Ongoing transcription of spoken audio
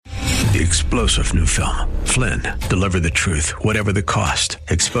The explosive new film, Flynn, deliver the truth, whatever the cost,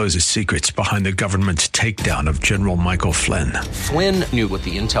 exposes secrets behind the government's takedown of General Michael Flynn. Flynn knew what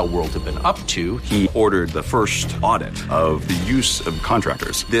the intel world had been up to. He ordered the first audit of the use of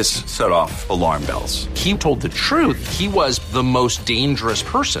contractors. This set off alarm bells. He told the truth. He was the most dangerous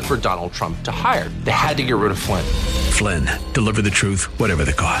person for Donald Trump to hire. They had to get rid of Flynn. Flynn, deliver the truth, whatever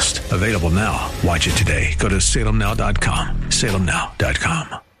the cost. Available now. Watch it today. Go to salemnow.com.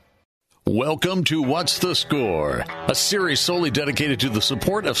 salemnow.com. Welcome to What's the Score, a series solely dedicated to the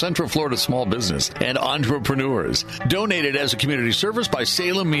support of Central Florida small business and entrepreneurs. Donated as a community service by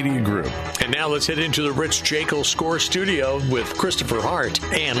Salem Media Group. And now let's head into the Rich Jekyll Score Studio with Christopher Hart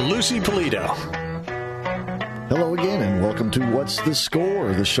and Lucy Polito. Hello again, and welcome to What's the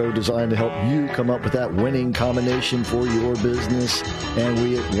Score, the show designed to help you come up with that winning combination for your business. And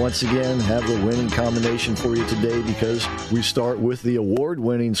we, once again, have the winning combination for you today because we start with the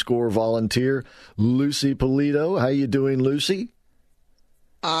award-winning score volunteer, Lucy Polito. How you doing, Lucy?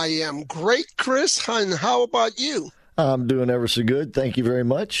 I am great, Chris. And how about you? I'm doing ever so good. Thank you very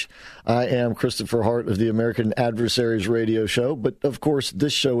much. I am Christopher Hart of the American Adversaries Radio Show. But, of course,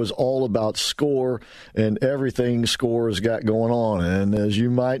 this show is all about SCORE and everything SCORE has got going on. And as you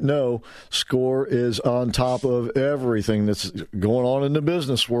might know, SCORE is on top of everything that's going on in the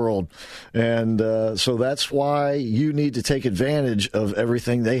business world. And so that's why you need to take advantage of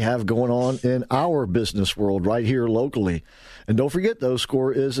everything they have going on in our business world right here locally. And don't forget, though,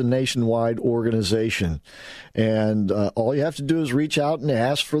 SCORE is a nationwide organization. And all you have to do is reach out and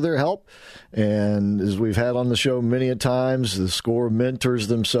ask for their help. And as we've had on the show many a times, the SCORE mentors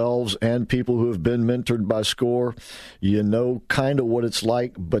themselves and people who have been mentored by SCORE, you know kind of what it's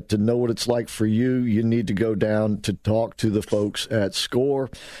like. But to know what it's like for you, you need to go down to talk to the folks at SCORE.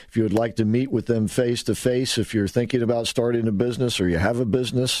 If you would like to meet with them face-to-face, if you're thinking about starting a business or you have a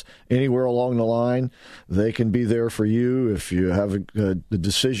business anywhere along the line, they can be there for you. If you have a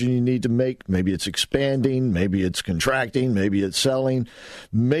decision you need to make, maybe it's expanding, maybe it's contracting, maybe it's selling,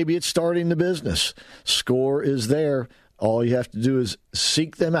 maybe it's starting the business. SCORE is there. All you have to do is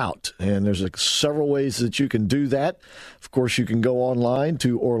seek them out, and there's several ways that you can do that. Of course, you can go online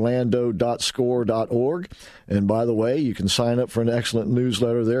to orlando.score.org, and by the way, you can sign up for an excellent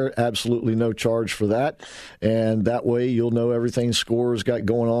newsletter there, absolutely no charge for that, and that way you'll know everything SCORE's got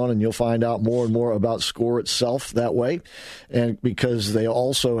going on, and you'll find out more and more about SCORE itself that way, and because they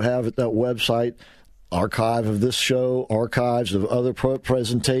also have at that website archive of this show, archives of other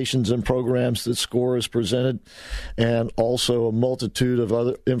presentations and programs that SCORE has presented, and also a multitude of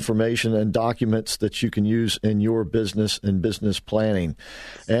other information and documents that you can use in your business and business planning.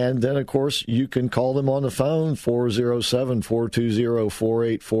 And then, of course, you can call them on the phone,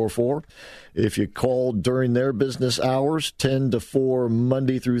 407-420-4844. If you call during their business hours, 10 to 4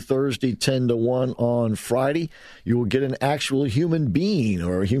 Monday through Thursday, 10 to 1 on Friday, you will get an actual human being,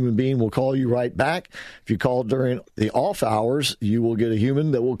 or a human being will call you right back. If you call during the off hours, you will get a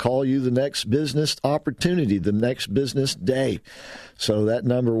human that will call you the next business opportunity, the next business day. So that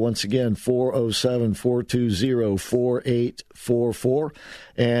number, once again, 407-420-4844.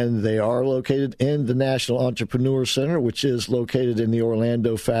 And they are located in the National Entrepreneur Center, which is located in the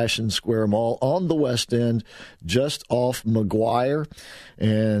Orlando Fashion Square Mall on the west end, just off McGuire.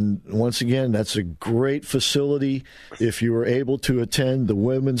 And once again, that's a great facility. If you were able to attend the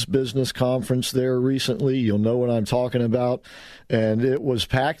Women's Business Conference there recently, you'll know what I'm talking about. And it was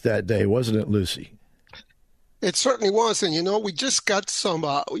packed that day, wasn't it, Lucy? It certainly was. And, we just got some,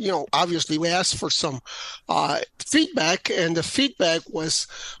 obviously we asked for some feedback, and the feedback was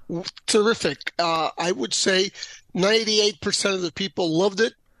terrific. I would say 98% of the people loved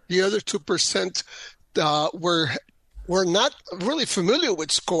it. The other 2% were not really familiar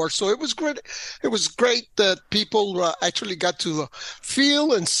with SCORE. So it was great. It was great that people actually got to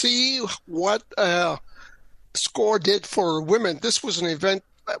feel and see what SCORE did for women. This was an event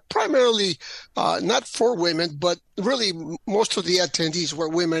primarily not for women, but really most of the attendees were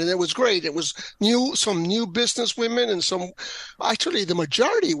women, and it was great. It was some new business women, and actually the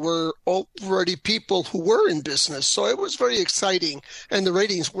majority were already people who were in business. So it was very exciting, and the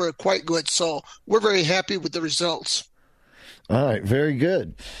ratings were quite good. So we're very happy with the results. All right, very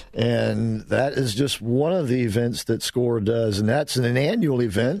good. And that is just one of the events that SCORE does, and that's an annual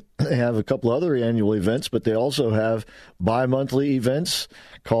event. They have a couple other annual events, but they also have bi-monthly events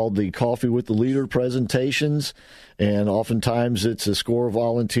called the Coffee with the Leader presentations, and oftentimes it's a SCORE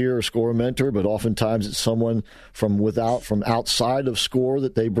volunteer or SCORE mentor, but oftentimes it's someone from outside of SCORE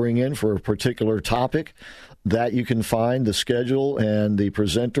that they bring in for a particular topic. that you can find the schedule and the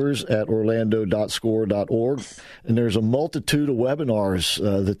presenters at orlando.score.org. And there's a multitude of webinars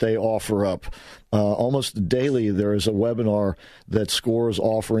that they offer up. Almost daily, there is a webinar that SCORE is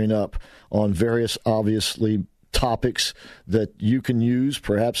offering up on various, obviously, topics that you can use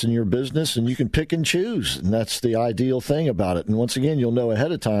perhaps in your business, and you can pick and choose, and that's the ideal thing about it. And once again, you'll know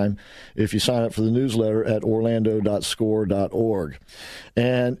ahead of time if you sign up for the newsletter at orlando.score.org.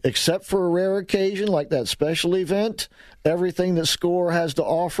 And except for a rare occasion like that special event, everything that SCORE has to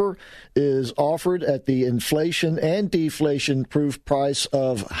offer is offered at the inflation and deflation proof price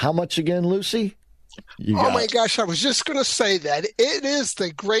of how much again, Lucy? Oh my gosh, I was just going to say that. It is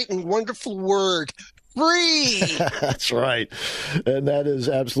the great and wonderful word, free. That's right. And that is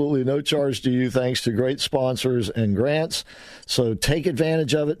absolutely no charge to you, thanks to great sponsors and grants. So take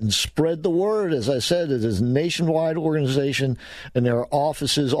advantage of it and spread the word. As I said, it is a nationwide organization, and there are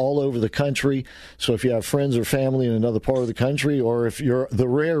offices all over the country. So if you have friends or family in another part of the country, or if you're the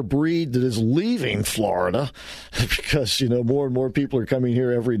rare breed that is leaving Florida, because, more and more people are coming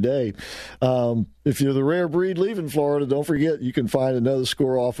here every day. If you're the rare breed leaving Florida, don't forget you can find another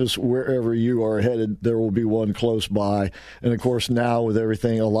SCORE office wherever you are headed. There will be one close by. And, of course, now with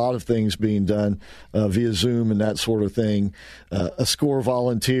everything, a lot of things being done via Zoom and that sort of thing, a SCORE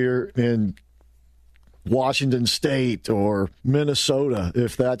volunteer in Washington State or Minnesota,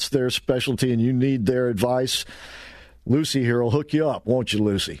 if that's their specialty and you need their advice, Lucy here will hook you up, won't you,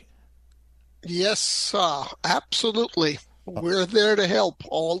 Lucy? Yes, absolutely. We're there to help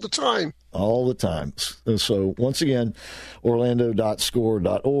all the time. All the time. So, once again,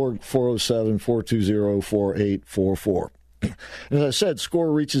 orlando.score.org, 407-420-4844. As I said,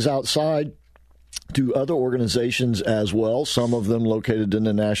 SCORE reaches outside to other organizations as well, some of them located in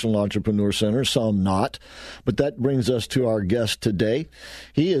the National Entrepreneur Center, some not. But that brings us to our guest today.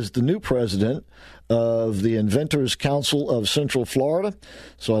 He is the new president of the Inventors Council of Central Florida.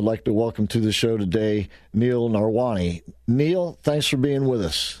 So I'd like to welcome to the show today Neil Narwani. Neil, thanks for being with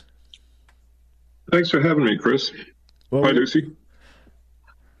us. Thanks for having me, Chris. Hi, Lucy.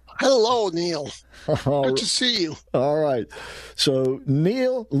 Hello, Neil. Good to see you. All right. So,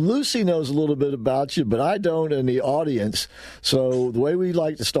 Neil, Lucy knows a little bit about you, but I don't in the audience. So the way we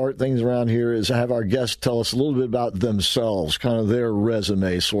like to start things around here is have our guests tell us a little bit about themselves, kind of their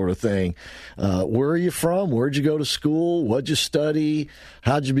resume sort of thing. Where are you from? Where'd you go to school? What'd you study?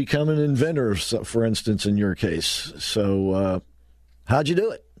 How'd you become an inventor, for instance, in your case? So how'd you do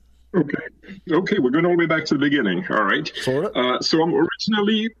it? Okay, we're going all the way back to the beginning, all right? Sort of. So I'm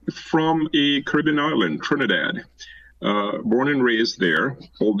originally from a Caribbean island, Trinidad, born and raised there,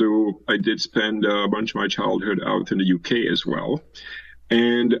 although I did spend a bunch of my childhood out in the UK as well.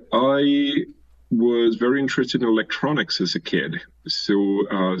 And I was very interested in electronics as a kid.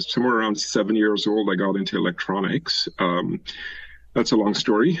 So somewhere around 7 years old, I got into electronics. That's a long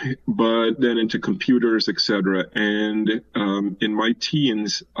story, but then into computers, etc. And in my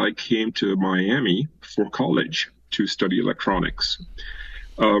teens, I came to Miami for college to study electronics.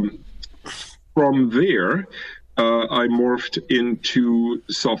 From there, I morphed into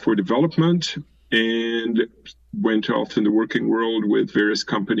software development and went off in the working world with various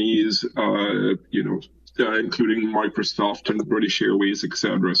companies, including Microsoft and British Airways,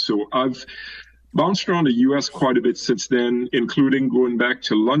 etc. So I've bounced around the U.S. quite a bit since then, including going back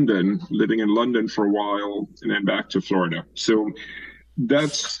to London, living in London for a while, and then back to Florida. So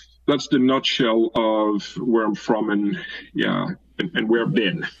that's the nutshell of where I'm from and where I've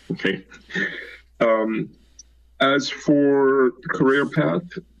been. Okay. As for career path,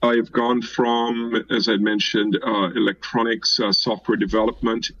 I've gone from, as I mentioned, electronics, software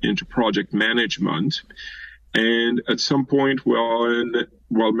development into project management. And at some point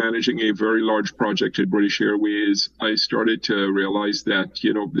while managing a very large project at British Airways, I started to realize that,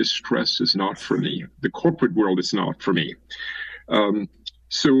 this stress is not for me. The corporate world is not for me.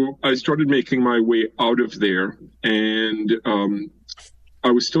 So I started making my way out of there, and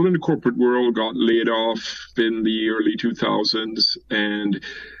I was still in the corporate world, got laid off in the early 2000s, and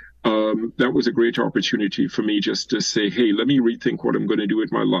that was a great opportunity for me just to say, hey, let me rethink what I'm going to do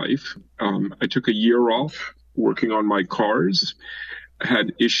with my life. I took a year off working on my cars. I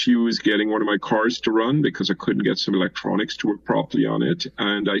had issues getting one of my cars to run because I couldn't get some electronics to work properly on it.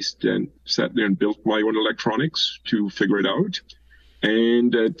 And I then sat there and built my own electronics to figure it out.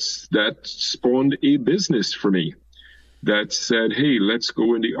 And that spawned a business for me that said, hey, let's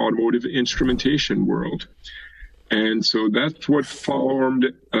go in the automotive instrumentation world. And so that's what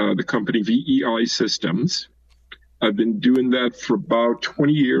formed the company VEI Systems. I've been doing that for about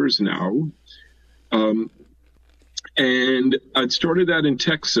 20 years now. And I'd started that in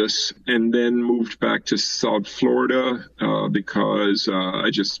Texas and then moved back to South Florida because I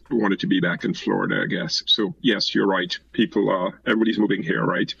just wanted to be back in Florida, I guess. So, yes, you're right. Everybody's moving here,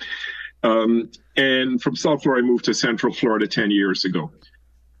 right? And from South Florida, I moved to Central Florida 10 years ago.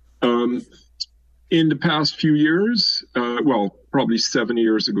 In the past few years, probably 7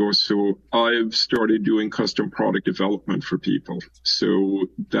 years ago or so, I've started doing custom product development for people. So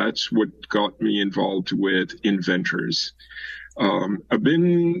that's what got me involved with Inventors. I've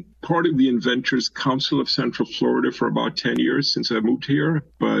been part of the Inventors Council of Central Florida for about 10 years since I moved here.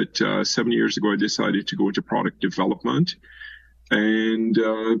 But 7 years ago, I decided to go into product development. And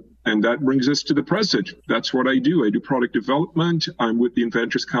that brings us to the present. That's what I do. I do product development. I'm with the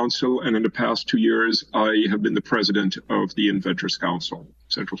Inventors Council. And in the past 2 years, I have been the president of the Inventors Council,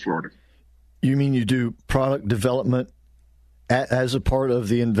 Central Florida. You mean you do product development as a part of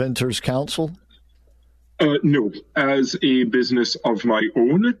the Inventors Council? No, as a business of my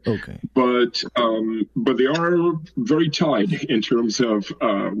own. Okay. But they are very tied in terms of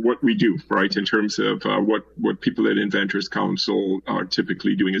what we do, right? In terms of what people at Inventors Council are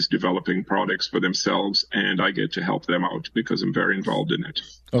typically doing is developing products for themselves, and I get to help them out because I'm very involved in it.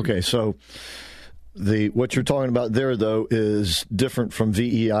 Okay, so what you're talking about there, though, is different from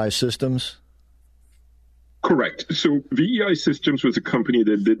VEI Systems? Correct. So VEI Systems was a company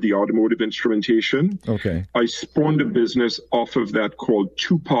that did the automotive instrumentation. Okay. I spawned a business off of that called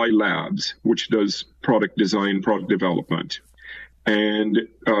 2Pi Labs, which does product design, product development. And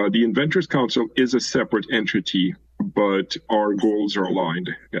the Inventors Council is a separate entity, but our goals are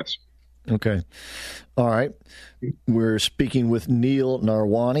aligned, yes. Okay. All right. We're speaking with Neil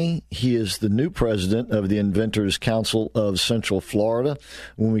Narwani. He is the new president of the Inventors Council of Central Florida.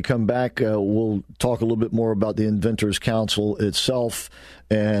 When we come back, we'll talk a little bit more about the Inventors Council itself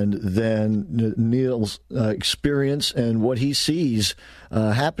and then Neil's experience and what he sees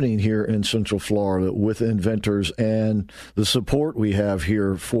happening here in Central Florida with inventors and the support we have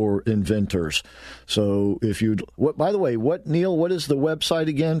here for inventors. So if you'd, by the way, Neil, what is the website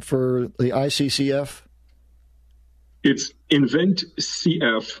again for the ICCF? It's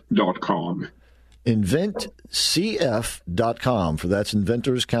inventcf.com. Inventcf.com, for that's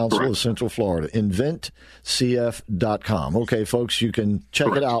Inventors Council Correct. of Central Florida. Inventcf.com. Okay, folks, you can check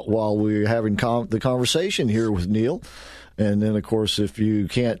Correct. it out while we're having the conversation here with Neil. And then, of course, if you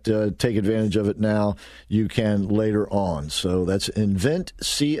can't take advantage of it now, you can later on. So that's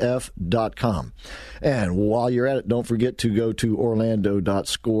inventcf.com. And while you're at it, don't forget to go to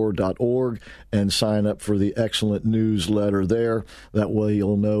orlando.score.org and sign up for the excellent newsletter there. That way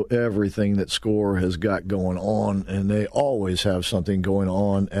you'll know everything that SCORE has got going on, and they always have something going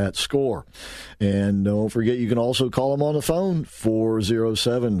on at SCORE. And don't forget, you can also call them on the phone,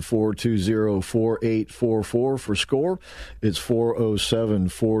 407-420-4844 for SCORE. It's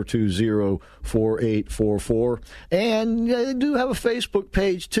 407-420-4844. And they do have a Facebook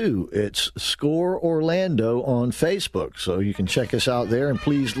page, too. It's SCORE Orlando on Facebook. So you can check us out there, and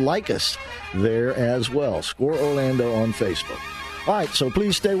please like us there as well. SCORE Orlando on Facebook. All right, so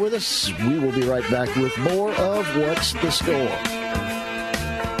please stay with us. We will be right back with more of What's the Score?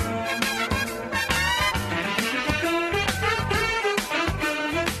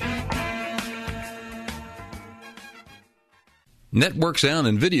 Network sound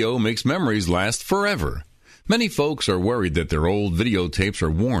and video makes memories last forever. Many folks are worried that their old videotapes are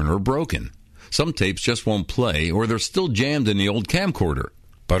worn or broken. Some tapes just won't play, or they're still jammed in the old camcorder.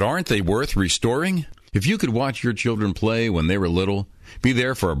 But aren't they worth restoring? If you could watch your children play when they were little, be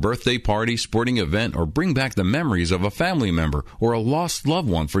there for a birthday party, sporting event, or bring back the memories of a family member or a lost loved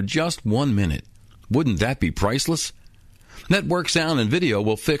one for just 1 minute, wouldn't that be priceless? Network Sound and Video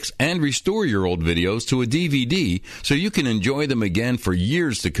will fix and restore your old videos to a DVD so you can enjoy them again for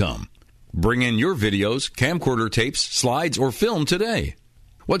years to come. Bring in your videos, camcorder tapes, slides, or film today.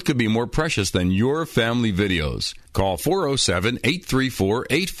 What could be more precious than your family videos? Call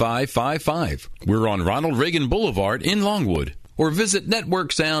 407-834-8555. We're on Ronald Reagan Boulevard in Longwood. Or visit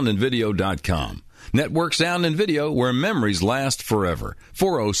networksoundandvideo.com. Network Sound and Video, where memories last forever.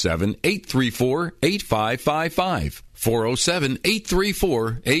 407-834-8555.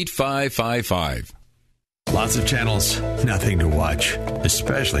 407-834-8555. Lots of channels, nothing to watch,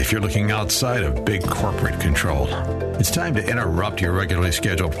 especially if you're looking outside of big corporate control. It's time to interrupt your regularly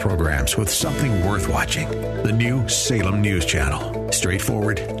scheduled programs with something worth watching. The new Salem News Channel.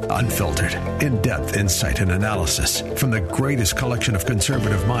 Straightforward, unfiltered, in-depth insight and analysis from the greatest collection of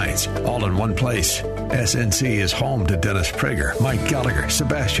conservative minds, all in one place. SNC is home to Dennis Prager, Mike Gallagher,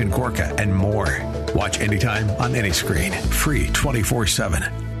 Sebastian Gorka, and more. Watch anytime on any screen. Free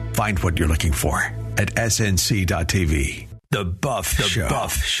 24/7. Find what you're looking for. at snc.tv. The Buff Show.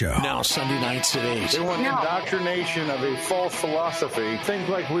 Now Sunday nights at 8. They want indoctrination of a false philosophy. Things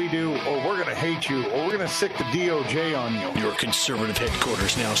like we do, or we're going to hate you, or we're going to sick the DOJ on you. Your conservative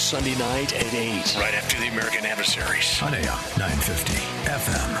headquarters now Sunday night at 8. Right after the American Adversaries. On AM 950,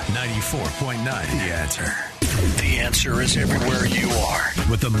 FM 94.9. The Answer. The Answer is everywhere you are.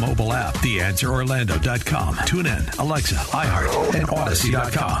 With the mobile app, theanswerorlando.com. Tune in, Alexa, iHeart, and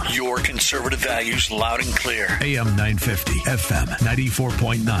Odyssey.com. Your conservative values loud and clear. AM 950, FM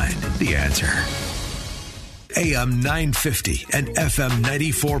 94.9. The Answer. AM 950 and FM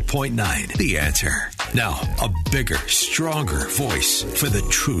 94.9. The Answer. Now, a bigger, stronger voice for the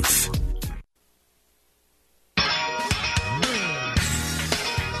truth.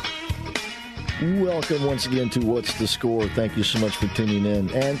 Welcome once again to What's the Score. Thank you so much for tuning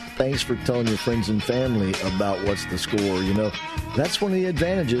in. And thanks for telling your friends and family about What's the Score. You know, that's one of the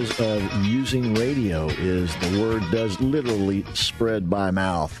advantages of using radio is the word does literally spread by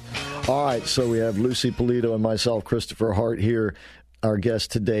mouth. All right, so we have Lucy Polito and myself, Christopher Hart, here. Our guest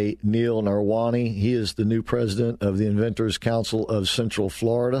today, Neil Narwani. He is the new president of the Inventors Council of Central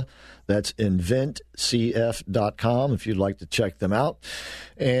Florida. That's inventcf.com if you'd like to check them out.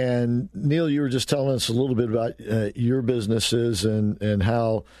 And Neil, you were just telling us a little bit about your businesses and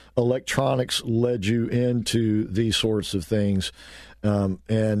how electronics led you into these sorts of things. But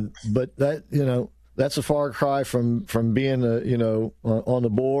that, you know, that's a far cry from being on the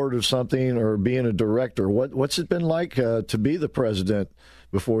board of something or being a director. What's it been like to be the president,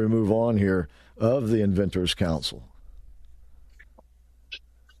 before we move on here, of the Inventors Council?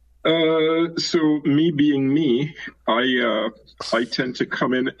 So me being me, I tend to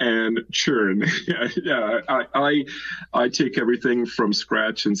come in and churn. I take everything from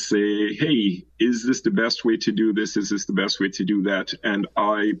scratch and say, hey, is this the best way to do this? Is this the best way to do that? And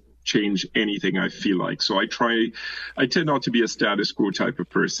I change anything I feel like. So I tend not to be a status quo type of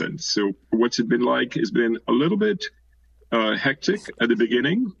person. So what's it been like? It's been a little bit hectic at the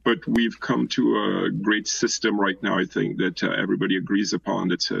beginning, but we've come to a great system right now, I think, that everybody agrees upon,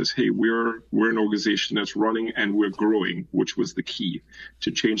 that says, hey, we're an organization that's running and we're growing, which was the key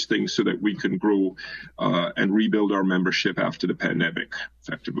to change things so that we can grow and rebuild our membership after the pandemic,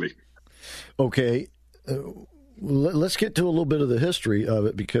 effectively. Okay. Let's get to a little bit of the history of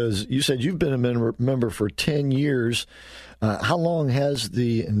it, because you said you've been a member for 10 years. How long has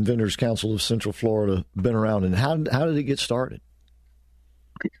the Inventors Council of Central Florida been around, and how did it get started?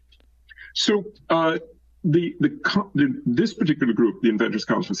 So this particular group, the Inventors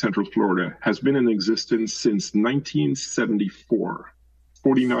Council of Central Florida, has been in existence since 1974,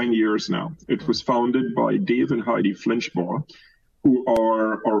 49 years now. It was founded by Dave and Heidi Flinchbaugh, who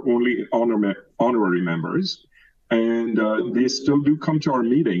are our only honorary members. And they still do come to our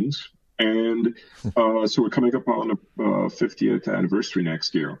meetings. And so we're coming up on a 50th anniversary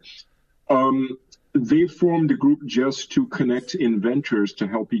next year. They formed a group just to connect inventors to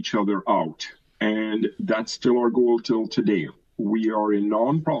help each other out. And that's still our goal till today. We are a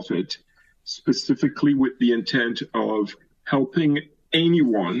nonprofit specifically with the intent of helping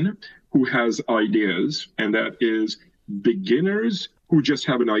anyone who has ideas, and that is beginners who just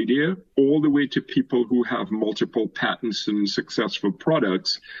have an idea, all the way to people who have multiple patents and successful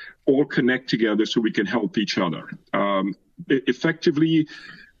products, all connect together so we can help each other. Effectively,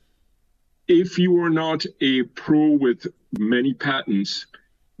 if you are not a pro with many patents,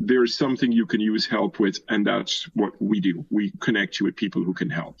 there's something you can use help with, and that's what we do. We connect you with people who can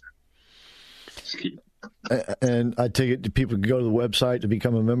help. It's key. And I take it, do people go to the website to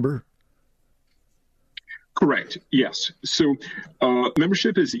become a member? Correct. Yes. So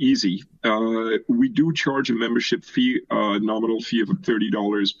membership is easy. We do charge a membership fee, a nominal fee of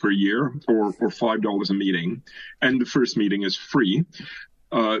 $30 per year or $5 a meeting. And the first meeting is free.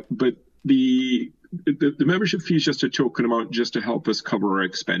 But the membership fee is just a token amount just to help us cover our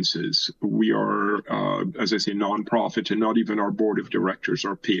expenses. We are, as I say, nonprofit, and not even our board of directors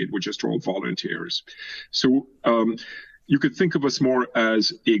are paid. We're just all volunteers. So you could think of us more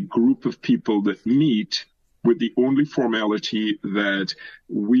as a group of people that meet with the only formality that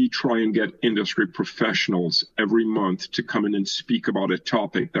we try and get industry professionals every month to come in and speak about a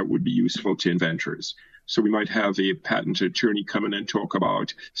topic that would be useful to inventors. So we might have a patent attorney come in and talk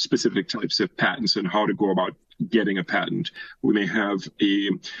about specific types of patents and how to go about getting a patent. We may have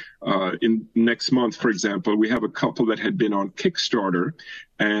in next month, for example, we have a couple that had been on Kickstarter,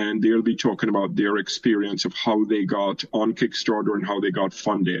 and they'll be talking about their experience of how they got on Kickstarter and how they got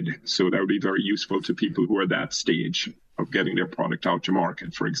funded. So that would be very useful to people who are at that stage of getting their product out to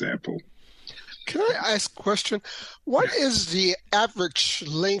market, for example. Can I ask a question? What is the average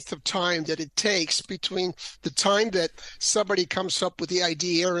length of time that it takes between the time that somebody comes up with the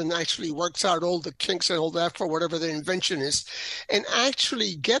idea and actually works out all the kinks and all that for whatever the invention is and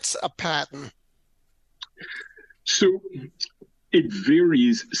actually gets a patent? So it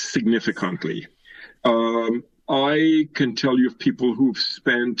varies significantly. I can tell you of people who've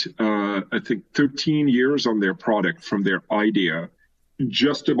spent, I think, 13 years on their product from their idea,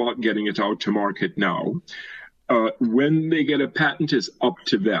 just about getting it out to market now. When they get a patent is up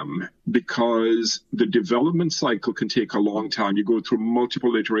to them, because the development cycle can take a long time. You go through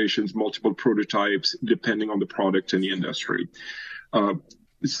multiple iterations, multiple prototypes, depending on the product and the industry.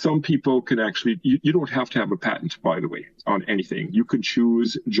 Some people can actually, you don't have to have a patent, by the way, on anything. You can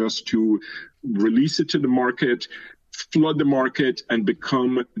choose just to release it to the market, flood the market, and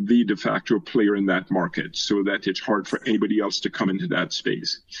become the de facto player in that market so that it's hard for anybody else to come into that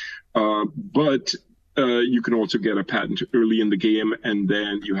space. But you can also get a patent early in the game, and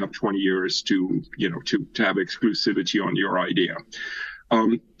then you have 20 years to have exclusivity on your idea.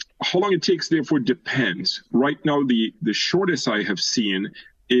 How long it takes, therefore, depends. Right now, the shortest I have seen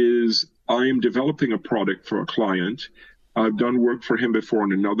is I am developing a product for a client. I've done work for him before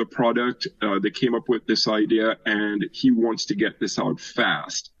on another product. They came up with this idea, and he wants to get this out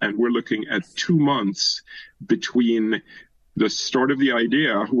fast. And we're looking at 2 months between the start of the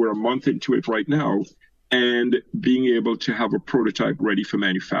idea, we're a month into it right now, and being able to have a prototype ready for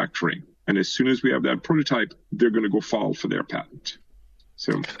manufacturing. And as soon as we have that prototype, they're going to go file for their patent.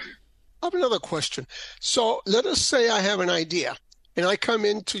 So I have another question. So let us say I have an idea, and I come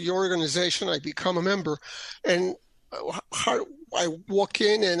into your organization, I become a member, and how I walk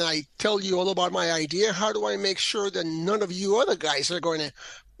in and I tell you all about my idea. How do I make sure that none of you other guys are going to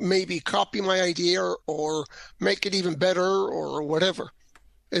maybe copy my idea or make it even better or whatever?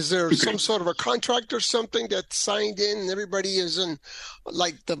 Is there some sort of a contract or something that's signed in and everybody is in,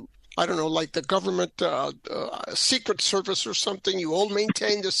 like the government secret service or something? You all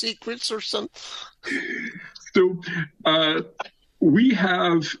maintain the secrets or something? So we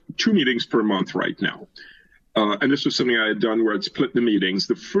have 2 meetings per month right now. And this was something I had done where I'd split the meetings.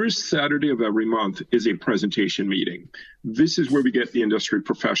 The first Saturday of every month is a presentation meeting. This is where we get the industry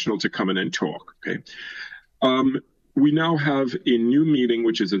professional to come in and talk. Okay. We now have a new meeting,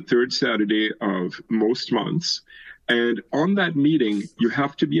 which is the third Saturday of most months. And on that meeting, you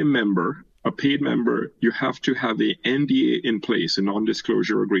have to be a member, a paid member. You have to have a NDA in place, a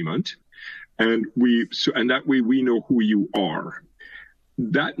non-disclosure agreement. And that way we know who you are.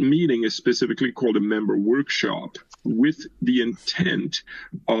 That meeting is specifically called a member workshop, with the intent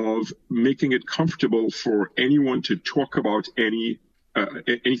of making it comfortable for anyone to talk about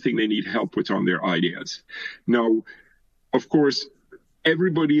anything they need help with on their ideas. Now, of course,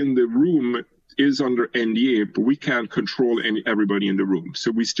 everybody in the room is under NDA, but we can't control everybody in the room.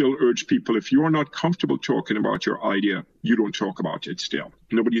 So we still urge people, if you are not comfortable talking about your idea, you don't talk about it still.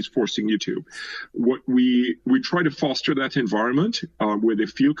 Nobody is forcing you to. What we try to foster that environment where they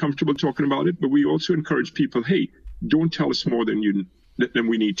feel comfortable talking about it, but we also encourage people, hey, don't tell us more than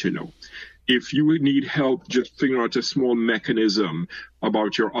we need to know. If you need help just figuring out a small mechanism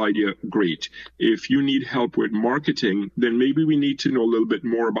about your idea, great. If you need help with marketing, then maybe we need to know a little bit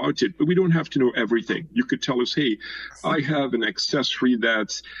more about it, but we don't have to know everything. You could tell us, hey, I have an accessory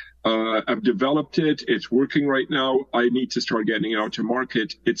that's I've developed it. It's working right now. I need to start getting it out to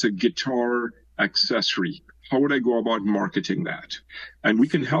market. It's a guitar accessory. How would I go about marketing that? And we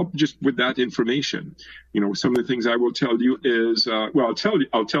can help just with that information. Some of the things I will tell you is, I'll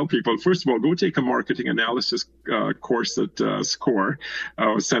tell people, first of all, go take a marketing analysis course at SCORE,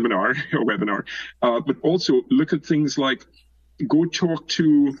 seminar or webinar. But also look at things like, go talk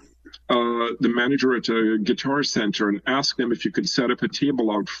to the manager at a guitar center and ask them if you can set up a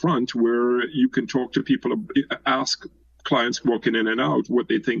table out front where you can talk to people, ask clients walking in and out what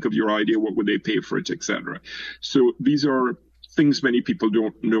they think of your idea, what would they pay for it, etc. So these are things many people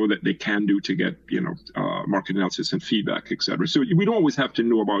don't know that they can do to get, market analysis and feedback, etc. So we don't always have to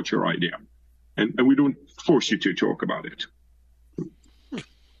know about your idea, and we don't force you to talk about it.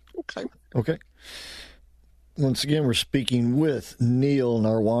 Okay. Once again, we're speaking with Neil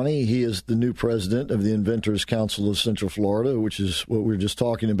Narwani. He is the new president of the Inventors Council of Central Florida, which is what we were just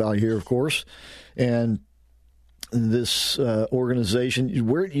talking about here, of course. And this organization,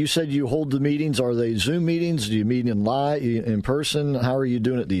 where you said you hold the meetings, are they Zoom meetings? Do you meet in person? How are you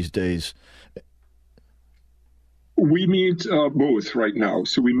doing it these days? We meet both right now.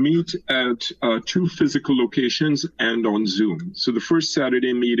 So we meet at 2 physical locations and on Zoom. So the first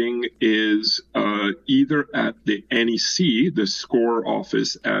Saturday meeting is either at the NEC, the SCORE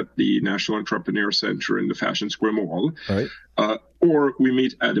office at the National Entrepreneur Center in the Fashion Square Mall, right. Or we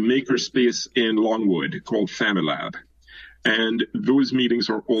meet at a makerspace in Longwood called Familab. And those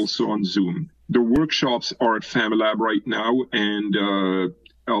meetings are also on Zoom. The workshops are at Familab right now, and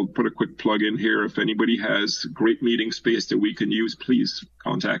I'll put a quick plug in here. If anybody has great meeting space that we can use, please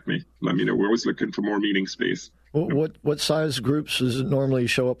contact me. Let me know. We're always looking for more meeting space. What size groups does it normally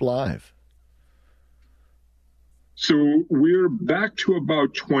show up live? So we're back to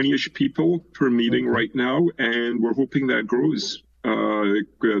about 20-ish people per meeting right now, and we're hoping that grows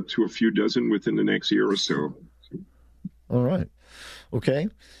to a few dozen within the next year or so. All right. Okay.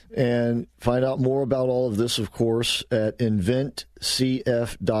 And find out more about all of this, of course, at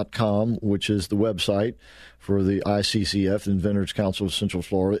inventcf.com, which is the website for the ICCF, Inventors Council of Central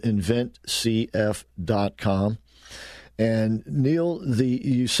Florida, inventcf.com. And Neil,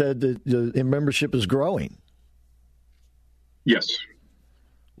 you said that the membership is growing. Yes.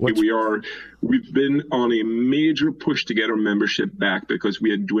 We've been on a major push to get our membership back because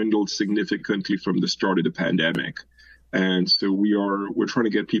we had dwindled significantly from the start of the pandemic. And so we're trying to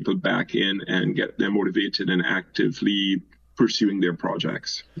get people back in and get them motivated and actively pursuing their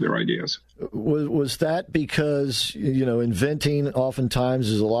projects, their ideas. Was that because, inventing oftentimes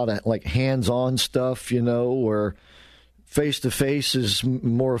is a lot of like hands-on stuff, where face-to-face is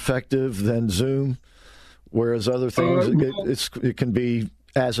more effective than Zoom, whereas other things, it can be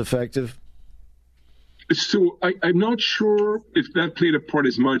as effective? So I'm not sure if that played a part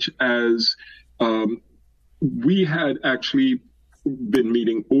as much as we had actually been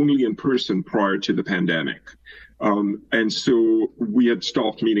meeting only in person prior to the pandemic. And so we had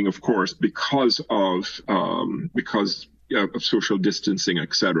stopped meeting, of course, because of social distancing,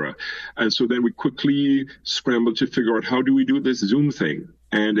 et cetera. And so then we quickly scrambled to figure out, how do we do this Zoom thing?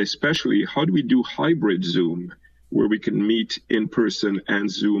 And especially, how do we do hybrid Zoom, where we can meet in person and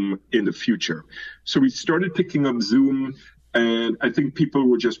Zoom in the future? So we started picking up Zoom. And I think people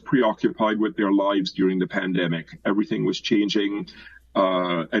were just preoccupied with their lives during the pandemic. Everything was changing,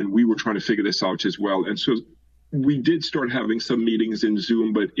 and we were trying to figure this out as well. And so we did start having some meetings in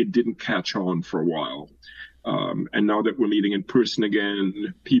Zoom, but it didn't catch on for a while. And now that we're meeting in person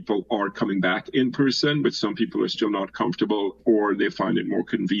again, people are coming back in person, but some people are still not comfortable, or they find it more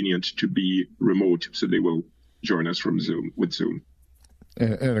convenient to be remote, so they will join us from Zoom with Zoom.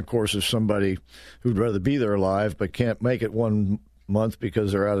 And of course, if somebody who'd rather be there live but can't make it one month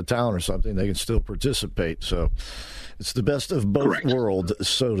because they're out of town or something, they can still participate. So it's the best of both worlds,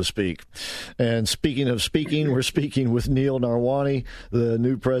 so to speak. And speaking of speaking, we're speaking with Neil Narwani, the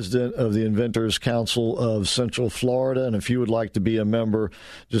new president of the Inventors Council of Central Florida. And if you would like to be a member,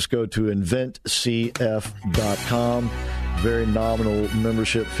 just go to inventcf.com. Very nominal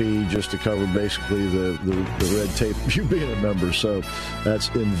membership fee just to cover basically the red tape of you being a member. So that's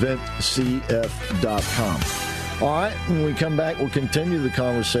inventcf.com. All right, when we come back, we'll continue the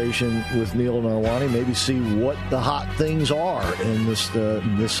conversation with Neil Narwani, maybe see what the hot things are in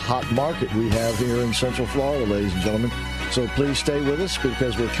this hot market we have here in Central Florida, ladies and gentlemen. So please stay with us,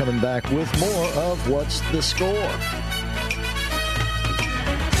 because we're coming back with more of What's the Score?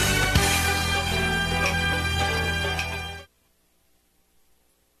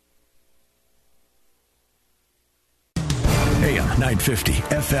 AM 950,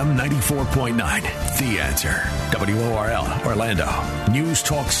 FM 94.9. The Answer. WORL, Orlando. News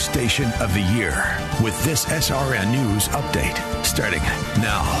Talk Station of the Year. With this SRN News Update. Starting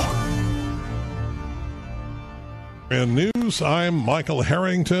now. In news, I'm Michael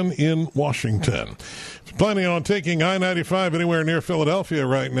Harrington in Washington. If you're planning on taking I-95 anywhere near Philadelphia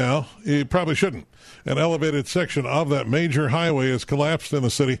right now, you probably shouldn't. An elevated section of that major highway has collapsed in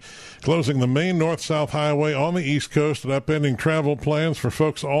the city, closing the main north-south highway on the East Coast and upending travel plans for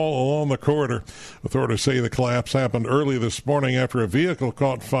folks all along the corridor. Authorities say the collapse happened early this morning after a vehicle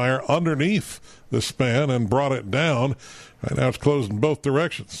caught fire underneath the span and brought it down. Right now it's closed in both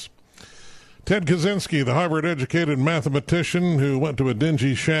directions. Ted Kaczynski, the Harvard-educated mathematician who went to a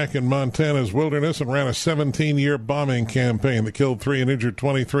dingy shack in Montana's wilderness and ran a 17-year bombing campaign that killed 3 and injured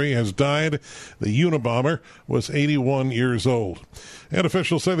 23, has died. The Unabomber was 81 years old. And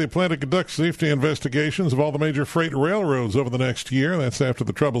officials say they plan to conduct safety investigations of all the major freight railroads over the next year. That's after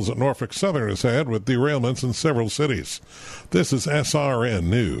the troubles that Norfolk Southern has had with derailments in several cities. This is SRN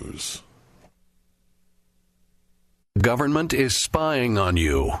News. Government is spying on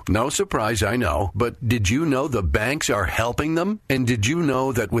you. No surprise, I know. But did you know the banks are helping them? And did you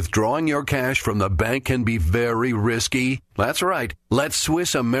know that withdrawing your cash from the bank can be very risky? That's right. Let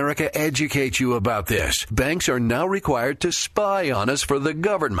Swiss America educate you about this. Banks are now required to spy on us for the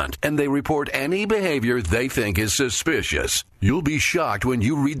government, and they report any behavior they think is suspicious. You'll be shocked when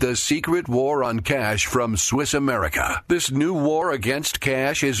you read The Secret War on Cash from Swiss America. This new war against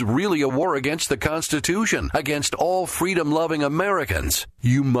cash is really a war against the Constitution, against all freedom-loving Americans.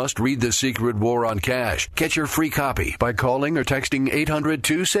 You must read The Secret War on Cash. Get your free copy by calling or texting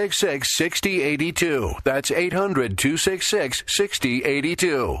 800-266-6082. That's 800-266-6082.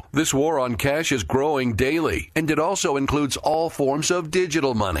 This war on cash is growing daily, and it also includes all forms of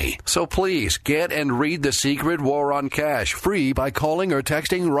digital money. So please get and read The Secret War on Cash free by calling or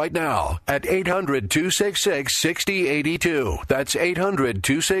texting right now at 800-266-6082. That's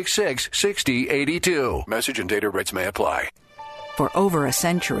 800-266-6082. Message and data rates may apply. For over a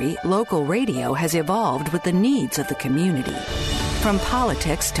century, local radio has evolved with the needs of the community. From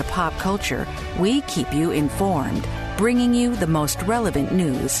politics to pop culture, we keep you informed, bringing you the most relevant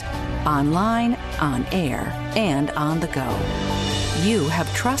news, online, on air, and on the go. You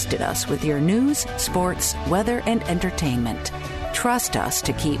have trusted us with your news, sports, weather, and entertainment. Trust us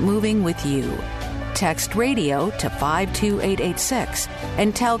to keep moving with you. Text radio to 52886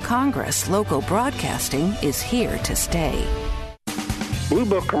 and tell Congress local broadcasting is here to stay. Blue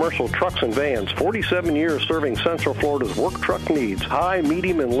Book Commercial Trucks and Vans, 47 years serving Central Florida's work truck needs. High,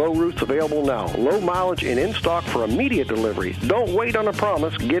 medium, and low routes available now. Low mileage and in stock for immediate delivery. Don't wait on a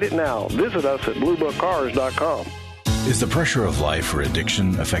promise. Get it now. Visit us at bluebookcars.com. Is the pressure of life or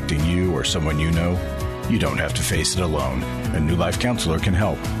addiction affecting you or someone you know? You don't have to face it alone. A New Life counselor can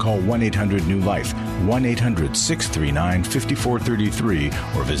help. Call 1-800-NEW-LIFE,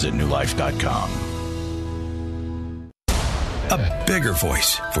 1-800-639-5433, or visit newlife.com. A bigger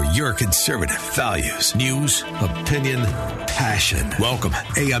voice for your conservative values, news, opinion, passion. Welcome,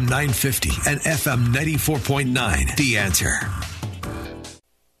 AM 950 and FM 94.9, The Answer.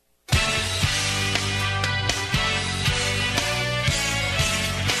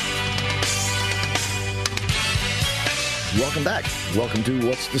 Welcome back. Welcome to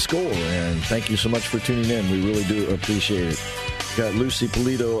What's the Score? And thank you so much for tuning in. We really do appreciate it. Got Lucy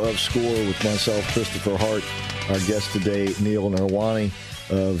Polito of Score with myself, Christopher Hart. Our guest today, Neil Narwani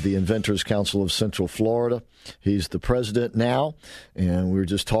of the Inventors Council of Central Florida. He's the president now, and we were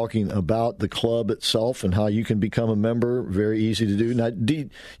just talking about the club itself and how you can become a member. Very easy to do. Now,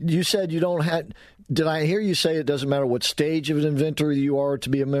 you said you don't have... Did I hear you say it doesn't matter what stage of an inventor you are to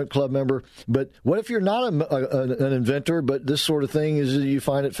be a club member? But what if you're not an inventor, but this sort of thing is you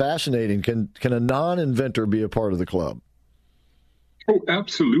find it fascinating? Can a non-inventor be a part of the club? Oh,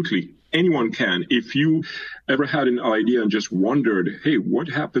 absolutely. Anyone can. If you ever had an idea and just wondered, hey, what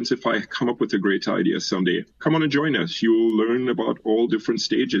happens if I come up with a great idea someday? Come on and join us. You'll learn about all different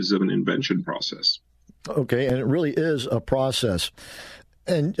stages of an invention process. Okay, and it really is a process.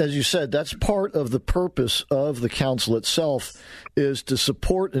 And as you said, that's part of the purpose of the council itself is to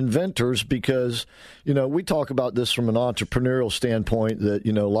support inventors because, you know, we talk about this from an entrepreneurial standpoint that,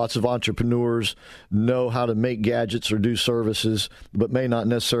 you know, lots of entrepreneurs know how to make gadgets or do services, but may not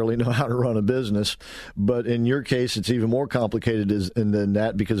necessarily know how to run a business. But in your case, it's even more complicated than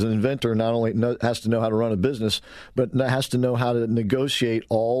that because an inventor not only has to know how to run a business, but has to know how to negotiate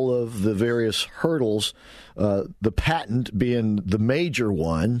all of the various hurdles, the patent being the major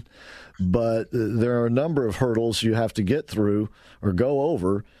one, but there are a number of hurdles you have to get through or go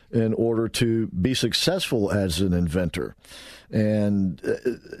over in order to be successful as an inventor. And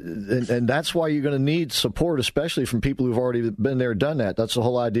that's why you're going to need support, especially from people who've already been there, done that. That's the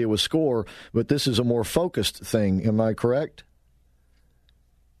whole idea with SCORE, but this is a more focused thing. Am I correct?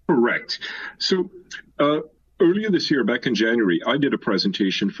 Correct. So, earlier this year, back in January, I did a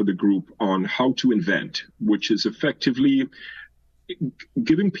presentation for the group on how to invent, which is effectively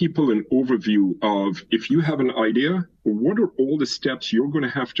giving people an overview of if you have an idea, what are all the steps you're going to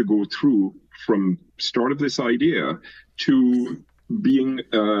have to go through from start of this idea to being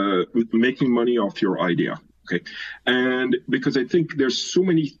making money off your idea. Okay. And because I think there's so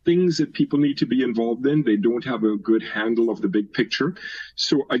many things that people need to be involved in, they don't have a good handle of the big picture.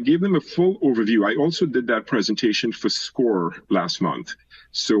 So I gave them a full overview. I also did that presentation for SCORE last month.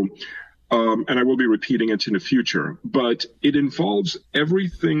 So, and I will be repeating it in the future, but it involves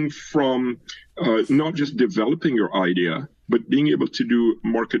everything from not just developing your idea, but being able to do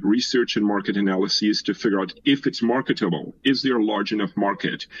market research and market analyses to figure out if it's marketable. Is there a large enough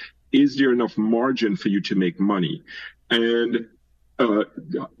market? Is there enough margin for you to make money? And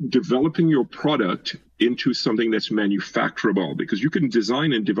developing your product into something that's manufacturable, because you can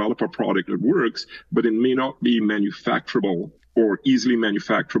design and develop a product that works, but it may not be manufacturable or easily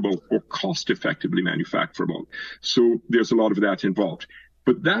manufacturable or cost effectively manufacturable. So there's a lot of that involved.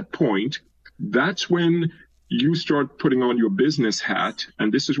 But that point, that's when you start putting on your business hat.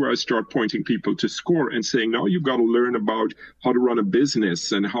 And this is where I start pointing people to SCORE and saying, now you've got to learn about how to run a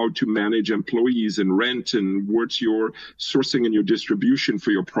business and how to manage employees and rent and what's your sourcing and your distribution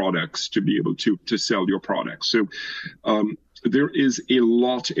for your products to be able to sell your products. So there is a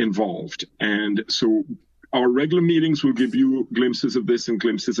lot involved. And so our regular meetings will give you glimpses of this and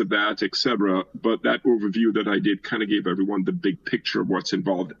glimpses of that, etc. But that overview that I did kind of gave everyone the big picture of what's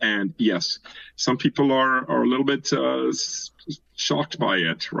involved. And yes, some people are a little bit shocked by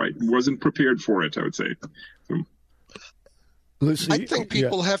it, right? Wasn't prepared for it, I would say. So. Lucy, I think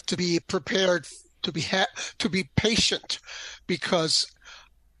people have to be prepared to be patient, because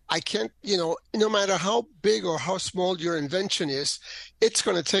I can't, no matter how big or how small your invention is, it's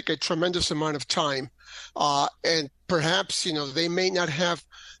going to take a tremendous amount of time. And perhaps, they may not have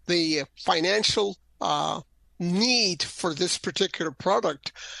the financial need for this particular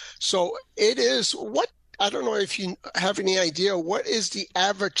product. So it is I don't know if you have any idea, what is the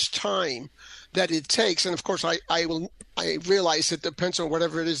average time that it takes? And of course, I realize it depends on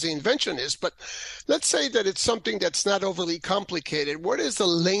whatever it is the invention is, but let's say that it's something that's not overly complicated. What is the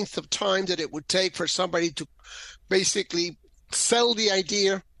length of time that it would take for somebody to basically sell the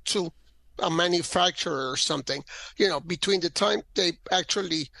idea to a manufacturer or something, between the time they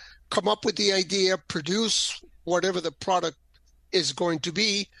actually come up with the idea, produce whatever the product is going to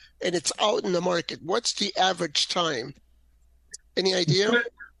be, and it's out in the market? What's the average time? Any idea?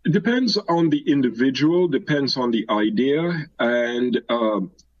 It depends on the individual, depends on the idea, and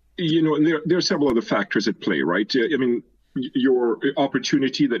there are several other factors at play, right? I mean, your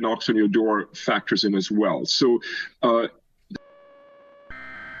opportunity that knocks on your door factors in as well. So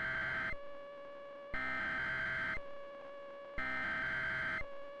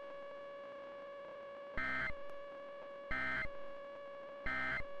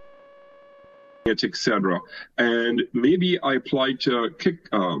etc. And maybe I applied to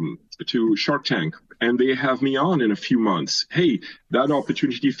Shark Tank, and they have me on in a few months. Hey, that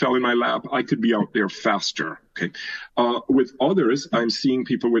opportunity fell in my lap. I could be out there faster. Okay. With others, I'm seeing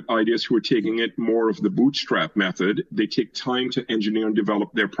people with ideas who are taking it more of the bootstrap method. They take time to engineer and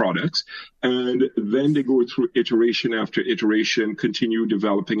develop their products, and then they go through iteration after iteration, continue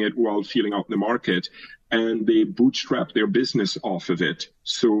developing it while feeling out in the market, and they bootstrap their business off of it.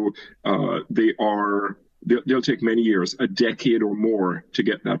 So they'll take many years, a decade or more, to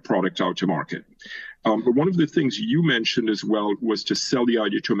get that product out to market. But one of the things you mentioned as well was to sell the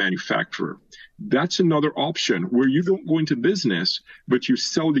idea to a manufacturer. That's another option where you don't go into business, but you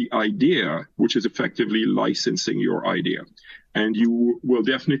sell the idea, which is effectively licensing your idea. And you will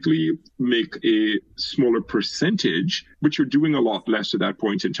definitely make a smaller percentage, but you're doing a lot less at that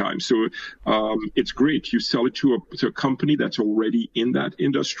point in time. So it's great. You sell it to a company that's already in that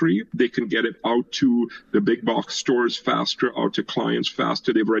industry. They can get it out to the big box stores faster, out to clients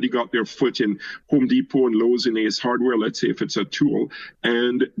faster. They've already got their foot in Home Depot and Lowe's and Ace Hardware, let's say, if it's a tool,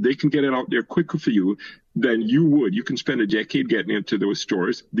 and they can get it out there quicker for you than you would. You can spend a decade getting into those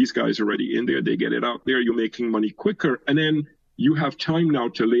stores. These guys are already in there. They get it out there. You're making money quicker. And then you have time now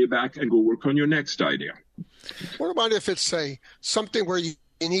to lay back and go work on your next idea. What about if it's something where you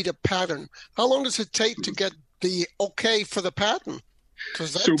need a patent? How long does it take to get the okay for the patent?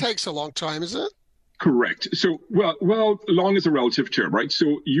 Because that takes a long time, isn't it? Correct. So, well, long is a relative term, right?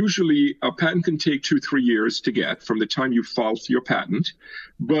 So usually a patent can take 2-3 years to get from the time you file for your patent,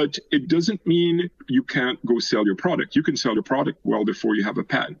 but it doesn't mean you can't go sell your product. You can sell your product well before you have a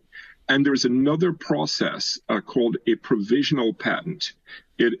patent. And there's another process called a provisional patent.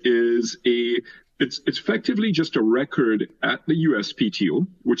 It's effectively just a record at the USPTO,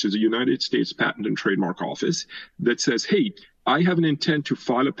 which is the United States Patent and Trademark Office, that says, hey, I have an intent to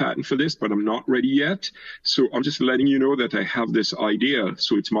file a patent for this, but I'm not ready yet. So I'm just letting you know that I have this idea.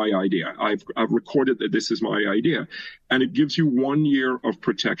 So it's my idea. I've recorded that this is my idea. And it gives you 1 year of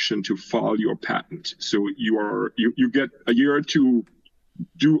protection to file your patent. So you get a year to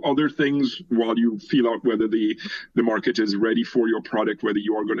do other things while you feel out whether the market is ready for your product, whether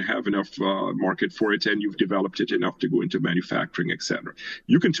you are going to have enough market for it and you've developed it enough to go into manufacturing, etc.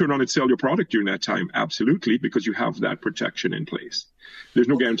 You can turn on and sell your product during that time, absolutely, because you have that protection in place. There's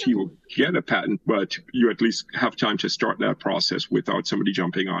no guarantee you'll get a patent, but you at least have time to start that process without somebody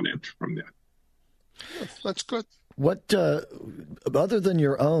jumping on it from there. That's good. What, other than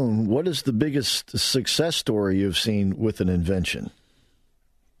your own, what is the biggest success story you've seen with an invention?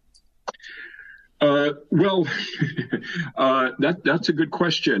 Well, that's a good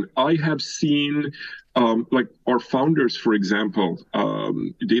question. I have seen, like our founders, for example,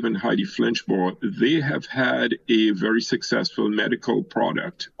 Dave and Heidi Flinchbaugh, they have had a very successful medical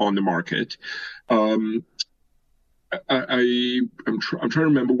product on the market. I'm trying to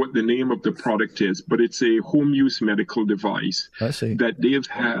remember what the name of the product is, but it's a home use medical device that they've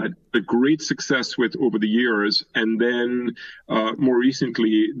had a great success with over the years. And then more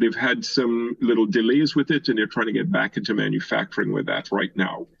recently, they've had some little delays with it, and they're trying to get back into manufacturing with that right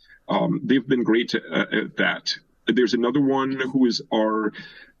now. They've been great at that. There's another one who is our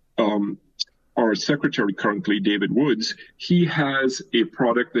secretary currently, David Woods. He has a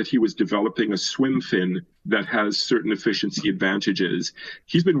product that he was developing, a swim fin that has certain efficiency advantages.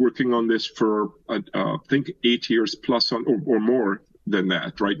 He's been working on this for, I think, 8 years plus or more than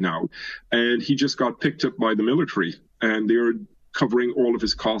that right now. And he just got picked up by the military, and they're covering all of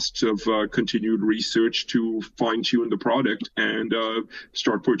his costs of continued research to fine-tune the product and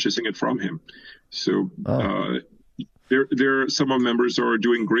start purchasing it from him. So some of our members are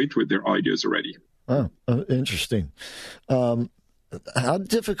doing great with their ideas already. Oh, interesting. How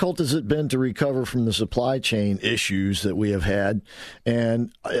difficult has it been to recover from the supply chain issues that we have had?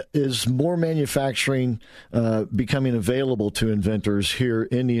 And is more manufacturing becoming available to inventors here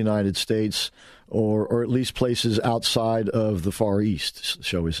in the United States, or at least places outside of the Far East,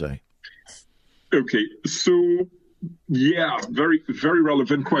 shall we say? Okay, so yeah, very, very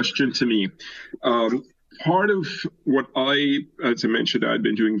relevant question to me. Part of what as I mentioned, I've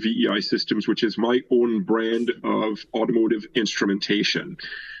been doing VEI Systems, which is my own brand of automotive instrumentation.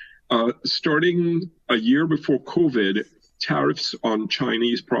 Starting a year before COVID, tariffs on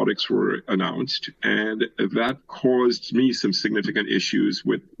Chinese products were announced, and that caused me some significant issues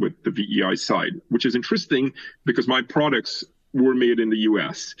with the VEI side, which is interesting because my products were made in the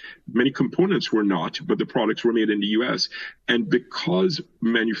U.S. Many components were not, but the products were made in the U.S. And because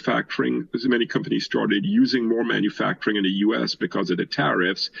many companies started using more manufacturing in the U.S. because of the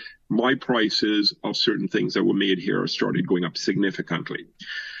tariffs, my prices of certain things that were made here started going up significantly.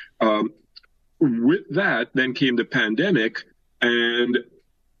 With that, then came the pandemic, and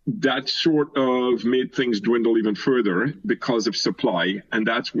that sort of made things dwindle even further because of supply. And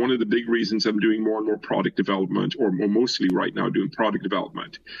that's one of the big reasons I'm doing more and more product development, or mostly right now doing product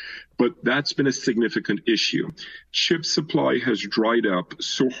development. But that's been a significant issue. Chip supply has dried up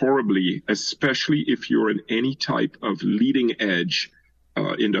so horribly, especially if you're in any type of leading edge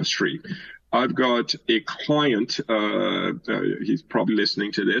industry. I've got a client, he's probably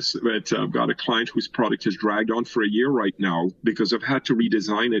listening to this, but I've got a client whose product has dragged on for a year right now because I've had to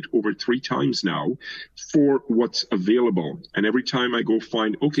redesign it over 3 times now for what's available. And every time I go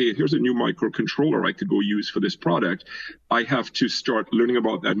find, okay, here's a new microcontroller I could go use for this product, I have to start learning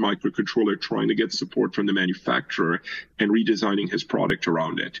about that microcontroller, trying to get support from the manufacturer and redesigning his product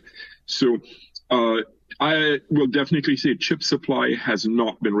around it. So, I will definitely say chip supply has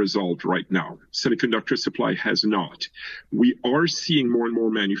not been resolved right now. Semiconductor supply has not. We are seeing more and more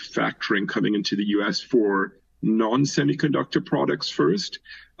manufacturing coming into the U.S. for non-semiconductor products first,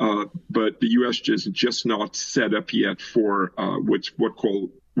 but the U.S. is just not set up yet for what's called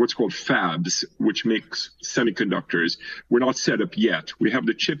fabs, which makes semiconductors. We're not set up yet. We have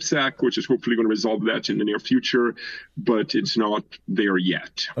the CHIPS Act, which is hopefully going to resolve that in the near future, but it's not there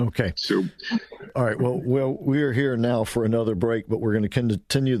yet. Okay. So, all right. Well, we're here now for another break, but we're going to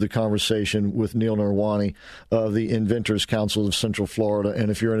continue the conversation with Neil Narwani of the Inventors Council of Central Florida. And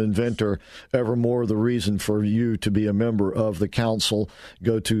if you're an inventor, ever more the reason for you to be a member of the council,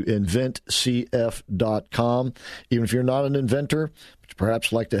 go to inventcf.com. Even if you're not an inventor,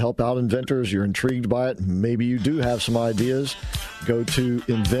 perhaps like to help out inventors, you're intrigued by it, maybe you do have some ideas, go to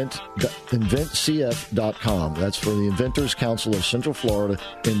inventcf.com. That's for the Inventors Council of Central Florida,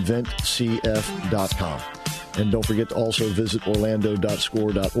 inventcf.com. And don't forget to also visit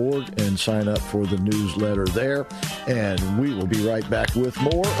orlando.score.org and sign up for the newsletter there. And we will be right back with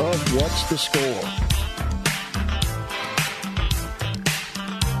more of What's the Score?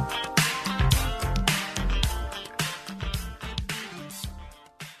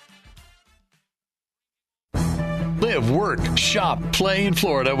 Live, work, shop, play in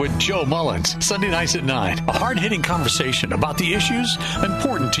Florida with Joe Mullins. Sunday nights at 9. A hard-hitting conversation about the issues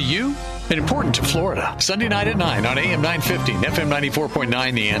important to you and important to Florida. Sunday night at 9 on AM 950 and FM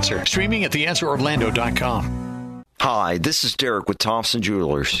 94.9 The Answer. Streaming at theanswerorlando.com. Hi, this is Derek with Thompson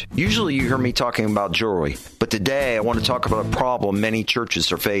Jewelers. Usually you hear me talking about jewelry, but today I want to talk about a problem many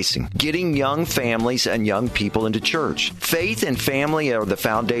churches are facing: getting young families and young people into church. Faith and family are the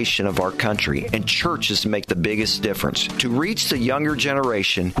foundation of our country, and churches make the biggest difference. To reach the younger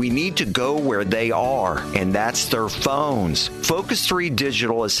generation, we need to go where they are, and that's their phones. Focus 3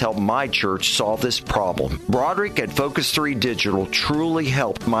 Digital has helped my church solve this problem. Broderick at Focus 3 Digital truly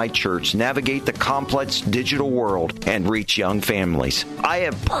helped my church navigate the complex digital world and reach young families. I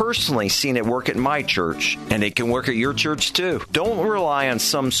have personally seen it work at my church, and it can work at your church too. Don't rely on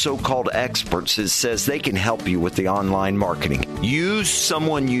some so-called experts that says they can help you with the online marketing. Use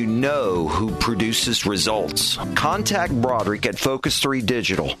someone you know who produces results. Contact Broderick at Focus 3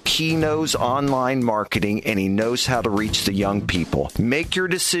 Digital. He knows online marketing, and he knows how to reach the young people. Make your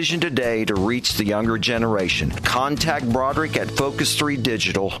decision today to reach the younger generation. Contact Broderick at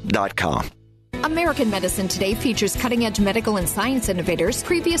focus3digital.com. American Medicine Today features cutting-edge medical and science innovators,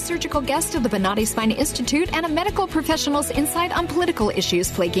 previous surgical guest of the Bonatti Spine Institute, and a medical professional's insight on political issues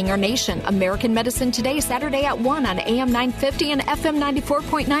plaguing our nation. American Medicine Today, Saturday at 1 on AM 950 and FM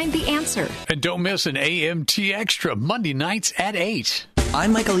 94.9, The Answer. And don't miss an AMT Extra Monday nights at 8.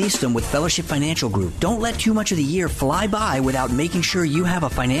 I'm Michael Easton with Fellowship Financial Group. Don't let too much of the year fly by without making sure you have a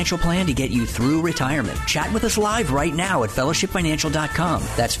financial plan to get you through retirement. Chat with us live right now at fellowshipfinancial.com.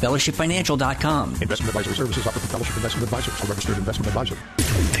 That's fellowshipfinancial.com. Investment advisory services offered from Fellowship Investment Advisors, a registered investment advisor.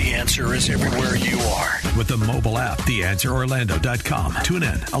 The Answer is everywhere you are. With the mobile app, theanswerorlando.com. Tune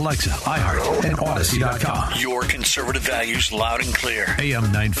in, Alexa, iHeart, and Odyssey.com. Your conservative values loud and clear.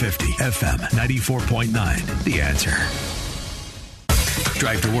 AM 950, FM 94.9. The Answer.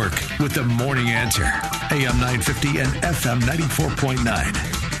 Drive to work with the Morning Answer. AM 950 and FM 94.9.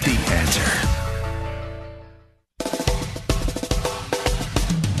 The Answer.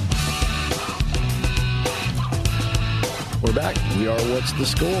 We're back. We are What's the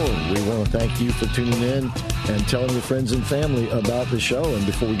Score? We want to thank you for tuning in and telling your friends and family about the show. And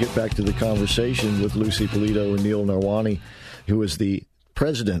before we get back to the conversation with Lucy Polito and Neil Narwani, who is the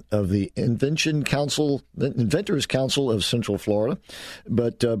president of the Inventors Council of Central Florida.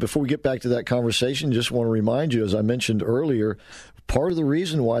 But before we get back to that conversation, just want to remind you, as I mentioned earlier, part of the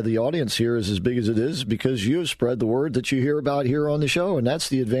reason why the audience here is as big as it is because you have spread the word that you hear about here on the show, and that's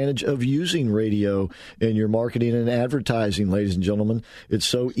the advantage of using radio in your marketing and advertising, ladies and gentlemen. It's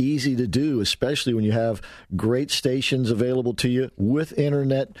so easy to do, especially when you have great stations available to you with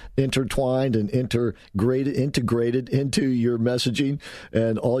internet intertwined and integrated into your messaging.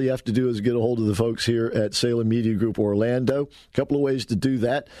 And all you have to do is get a hold of the folks here at Salem Media Group Orlando. A couple of ways to do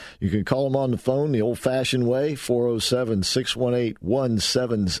that. You can call them on the phone the old-fashioned way,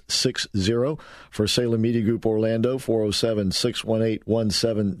 407-618-1760 for Salem Media Group Orlando,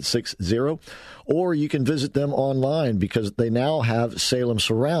 407-618-1760. Or you can visit them online because they now have Salem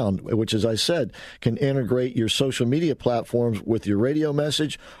Surround, which, as I said, can integrate your social media platforms with your radio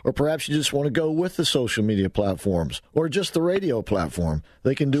message, or perhaps you just want to go with the social media platforms or just the radio platform.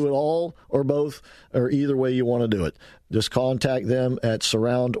 They can do it all or both or either way you want to do it. Just contact them at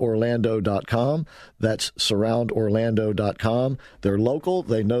surroundorlando.com. That's surroundorlando.com. They're local.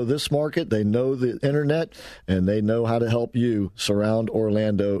 They know this market. They know the internet, and they know how to help you.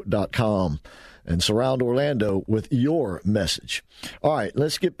 Surroundorlando.com. And surround Orlando with your message. All right,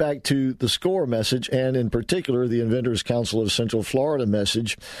 let's get back to the SCORE message, and in particular, the Inventors Council of Central Florida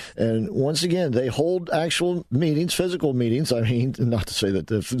message. And once again, they hold actual meetings, physical meetings. I mean, not to say that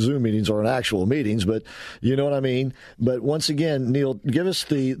the Zoom meetings aren't actual meetings, but you know what I mean. But once again, Neil, give us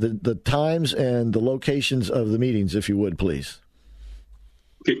the times and the locations of the meetings, if you would, please.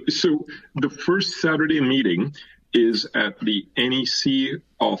 Okay, so the first Saturday meeting is at the NEC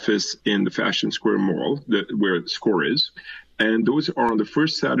office in the Fashion Square Mall, where SCORE is. And those are on the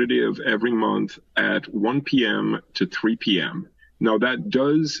first Saturday of every month at 1 p.m. to 3 p.m. Now, that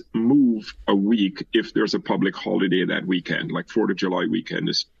does move a week if there's a public holiday that weekend, like 4th of July weekend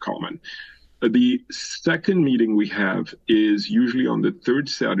is common. The second meeting we have is usually on the third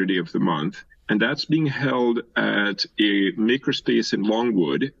Saturday of the month, and that's being held at a makerspace in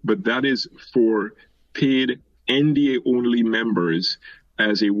Longwood, but that is for paid NDA-only members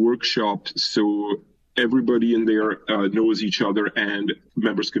as a workshop, so everybody in there knows each other and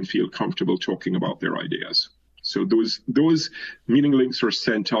members can feel comfortable talking about their ideas. So those meeting links are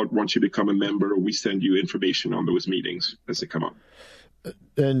sent out once you become a member. We send you information on those meetings as they come up.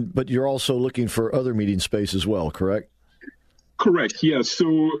 But you're also looking for other meeting space as well, correct? Correct, yes.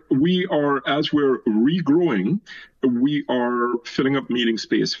 So we are, as we're regrowing, we are filling up meeting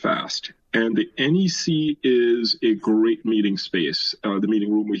space fast. And the NEC is a great meeting space. The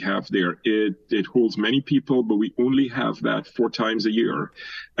meeting room we have there, it holds many people, but we only have that 4 times a year.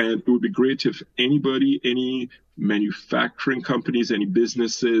 And it would be great if anybody, any manufacturing companies, any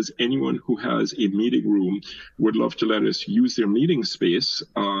businesses, anyone who has a meeting room would love to let us use their meeting space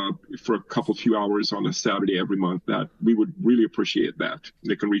for a few hours on a Saturday every month. That we would really appreciate that.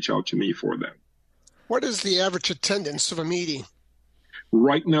 They can reach out to me for that. What is the average attendance of a meeting?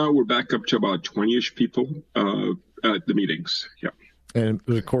 Right now, we're back up to about 20-ish people at the meetings. Yeah. And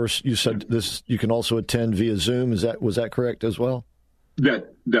of course, you said this. You can also attend via Zoom. Was that correct as well?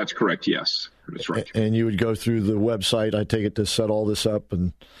 That's correct. Yes, that's right. And you would go through the website, I take it, to set all this up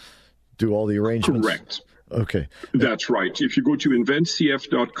and do all the arrangements? Correct. Okay. That's right. If you go to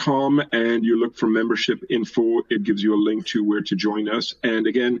inventcf.com and you look for membership info, it gives you a link to where to join us. And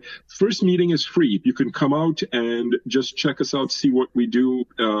again, first meeting is free. You can come out and just check us out, see what we do,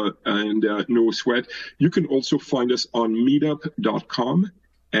 and no sweat. You can also find us on meetup.com,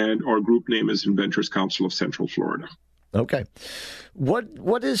 and our group name is Inventors Council of Central Florida. Okay.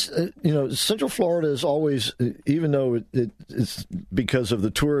 What is, Central Florida is always, even though it's because of the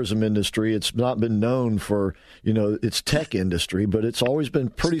tourism industry, it's not been known for, its tech industry, but it's always been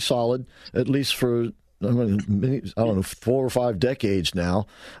pretty solid, at least for, I don't know, 4 or 5 decades now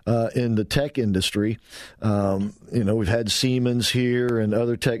in the tech industry. We've had Siemens here and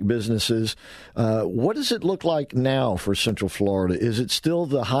other tech businesses. What does it look like now for Central Florida? Is it still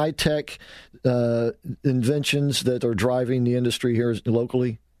the high-tech inventions that are driving the industry here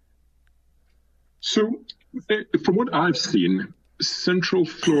locally? So, from what I've seen, Central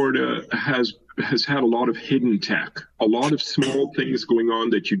Florida has had a lot of hidden tech, a lot of small things going on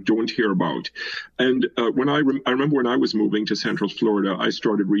that you don't hear about. And when I remember when I was moving to Central Florida, I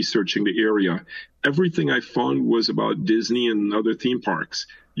started researching the area. Everything I found was about Disney and other theme parks.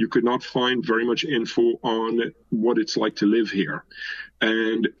 You could not find very much info on what it's like to live here.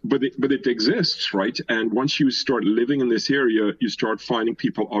 But it exists, right? And once you start living in this area, you start finding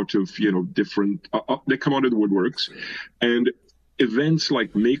people out of, different, they come out of the woodworks. And events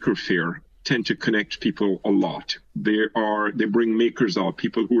like Maker Faire tend to connect people a lot. They bring makers out,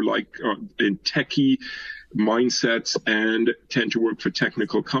 people who are like in techie mindsets and tend to work for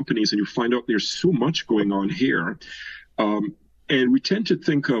technical companies. And you find out there's so much going on here. And we tend to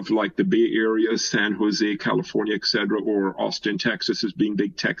think of like the Bay Area, San Jose, California, et cetera, or Austin, Texas as being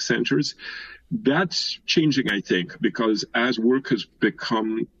big tech centers. That's changing, I think, because as work has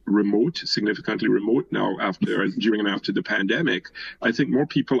become remote, significantly remote now during and after the pandemic, I think more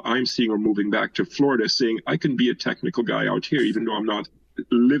people I'm seeing are moving back to Florida saying, I can be a technical guy out here, even though I'm not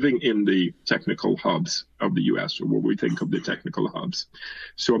living in the technical hubs of the U.S. or what we think of the technical hubs.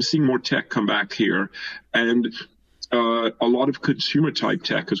 So I'm seeing more tech come back here. And a lot of consumer type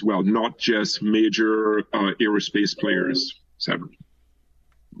tech as well, not just major aerospace players, etc.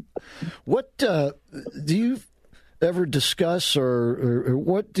 What do you ever discuss or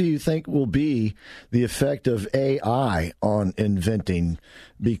what do you think will be the effect of AI on inventing?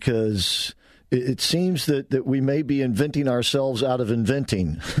 Because it seems that we may be inventing ourselves out of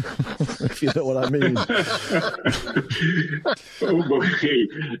inventing, if you know what I mean. Oh boy,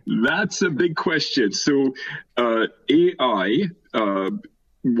 that's a big question. So AI,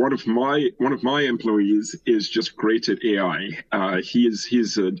 one of my employees is just great at AI.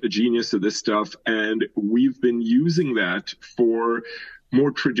 He's a genius at this stuff, and we've been using that for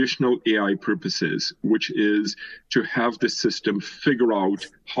more traditional AI purposes, which is to have the system figure out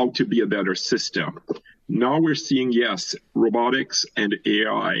how to be a better system. Now we're seeing, yes, robotics and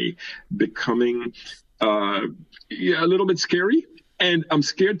AI becoming a little bit scary, and I'm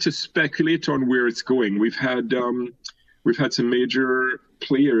scared to speculate on where it's going. We've had some major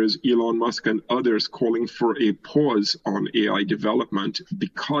players, Elon Musk and others, calling for a pause on AI development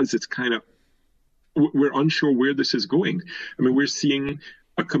because it's we're unsure where this is going. I mean, we're seeing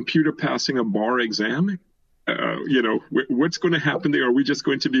a computer passing a bar exam. What's going to happen there? Are we just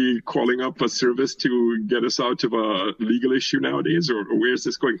going to be calling up a service to get us out of a legal issue nowadays, or where's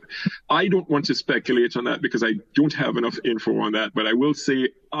this going? I don't want to speculate on that because I don't have enough info on that, but I will say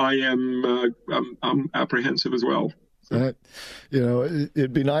I'm apprehensive as well.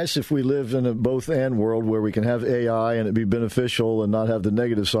 It'd be nice if we lived in a both-and world where we can have AI and it be beneficial and not have the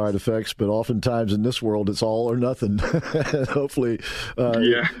negative side effects. But oftentimes in this world, it's all or nothing. Hopefully,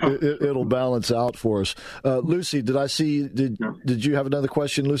 it'll balance out for us. Lucy, did you have another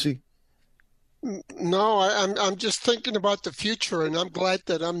question, Lucy? No, I'm just thinking about the future, and I'm glad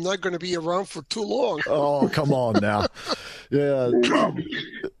that I'm not going to be around for too long. Oh, come on now. Yeah.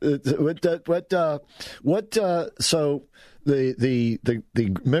 So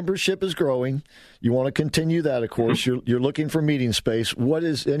the membership is growing. You want to continue that, of course. You're looking for meeting space. What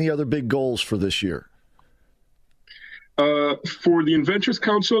is any other big goals for this year? For the Inventors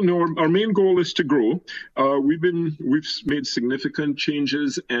Council, no, our main goal is to grow. We've made significant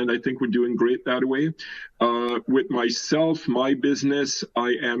changes, and I think we're doing great that way. With myself, my business,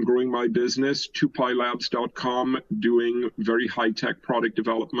 I am growing my business, 2PiLabs.com, doing very high-tech product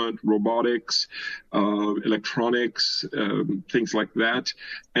development, robotics, electronics, things like that.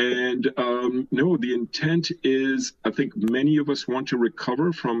 And no, the intent is, I think many of us want to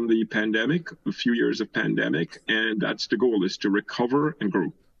recover from the pandemic, a few years of pandemic, and that's the goal, is to recover and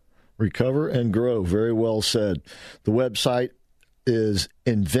grow. Recover and grow. Very well said. The website is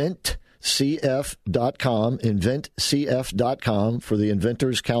inventcf.com, inventcf.com for the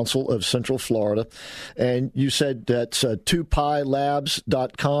Inventors Council of Central Florida. And you said that's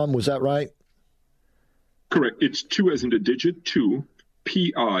 2PiLabs.com. Was that right? Correct. It's 2 as in the digit 2,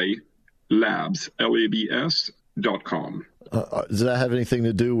 P-I, Labs, Labs.com. Does that have anything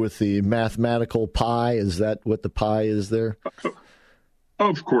to do with the mathematical pi? Is that what the pi is there?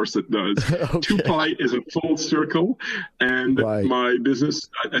 Of course it does. Okay. 2Pi is a full circle, and my business,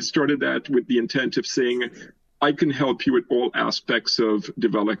 I started that with the intent of saying, I can help you with all aspects of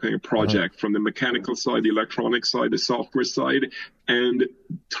developing a project, from the mechanical side, the electronic side, the software side, and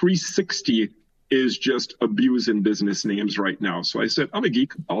 360 is just abusing business names right now. So I said, I'm a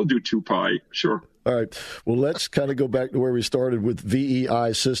geek. I'll do 2Pi. Sure. All right. Well, let's kind of go back to where we started with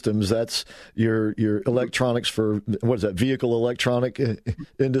VEI Systems. That's your electronics for, what is that, vehicle electronic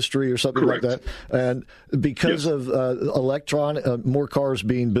industry or something Correct. like that. And because of more cars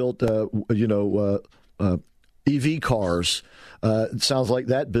being built, EV cars, it sounds like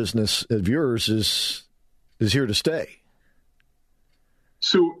that business of yours is here to stay.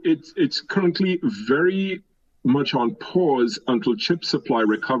 So it's currently very much on pause until chip supply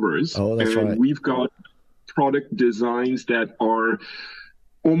recovers. Oh, that's right. We've got product designs that are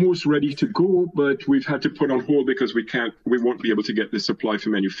almost ready to go, but we've had to put on hold because we won't be able to get the supply for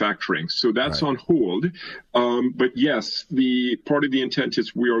manufacturing. So that's on hold. But yes, the part of the intent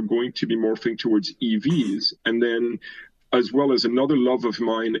is we are going to be morphing towards EVs, and then as well as another love of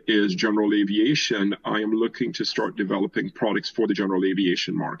mine is general aviation. I am looking to start developing products for the general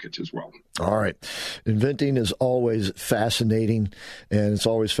aviation market as well. All right. Inventing is always fascinating, and it's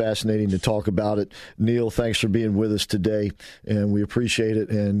always fascinating to talk about it. Neil, thanks for being with us today, and we appreciate it,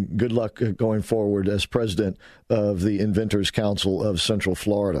 and good luck going forward as president of the Inventors Council of Central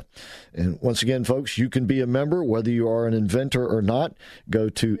Florida. And once again, folks, you can be a member, whether you are an inventor or not. Go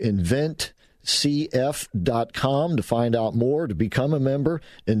to inventcf.com to find out more, to become a member,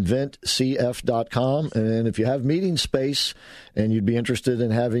 inventcf.com. And if you have meeting space and you'd be interested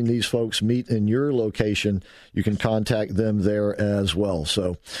in having these folks meet in your location, you can contact them there as well.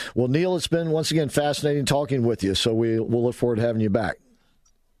 So, well, Neil, it's been once again fascinating talking with you. So we'll look forward to having you back.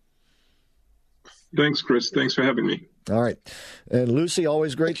 Thanks, Chris. Thanks for having me. All right. And Lucy,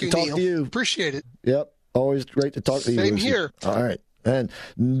 always great to talk to you. Appreciate it. Yep. Always great to talk to you. Same Lucy. here. All right. And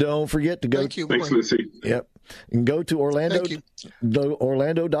don't forget to go. Thank you. Thanks, Lucy. Yep. And go to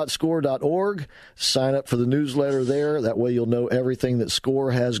orlando.score.org. Sign up for the newsletter there. That way you'll know everything that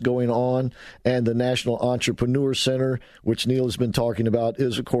SCORE has going on. And the National Entrepreneur Center, which Neil has been talking about,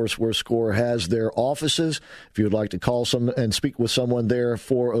 is, of course, where SCORE has their offices. If you would like to call and speak with someone there,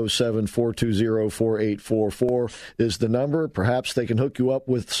 407-420-4844 is the number. Perhaps they can hook you up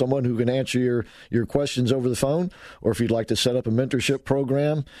with someone who can answer your questions over the phone. Or if you'd like to set up a mentorship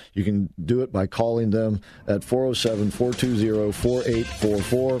program, you can do it by calling them at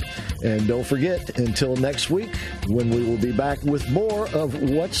 407-420-4844. And don't forget, until next week, when we will be back with more of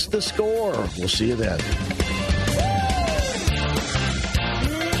What's the Score? We'll see you then.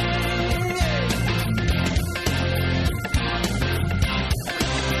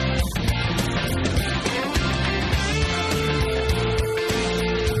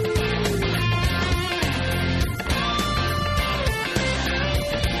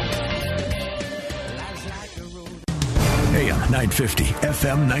 AM 950,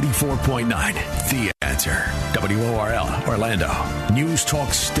 FM 94.9. The Answer. WORL, Orlando. News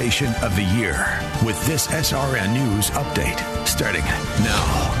Talk Station of the Year. With this SRN News Update. Starting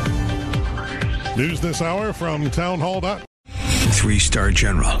now. News this hour from townhall.com. 3-star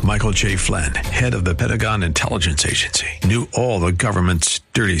general Michael J. Flynn, head of the Pentagon Intelligence Agency, knew all the government's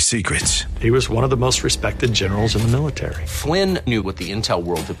dirty secrets. He was one of the most respected generals in the military. Flynn knew what the intel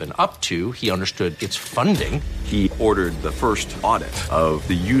world had been up to. He understood its funding. He ordered the first audit of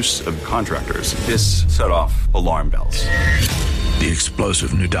the use of contractors. This set off alarm bells. The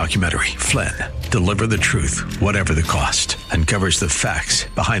explosive new documentary, Flynn, Deliver the Truth, Whatever the Cost, uncovers the facts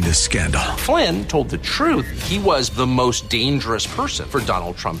behind this scandal. Flynn told the truth. He was the most dangerous person for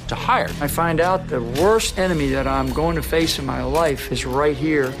Donald Trump to hire. I find out the worst enemy that I'm going to face in my life is right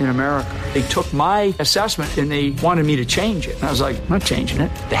here in America. They took my assessment and they wanted me to change it. And I was like, I'm not changing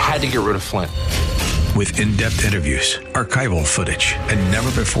it. They had to get rid of Flynn. With in-depth interviews, archival footage, and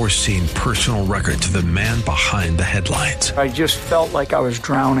never-before-seen personal records of the man behind the headlines. I just felt like I was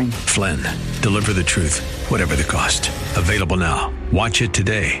drowning. Flynn, Deliver the Truth, Whatever the Cost. Available now. Watch it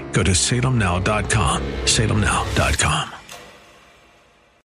today. Go to salemnow.com. salemnow.com.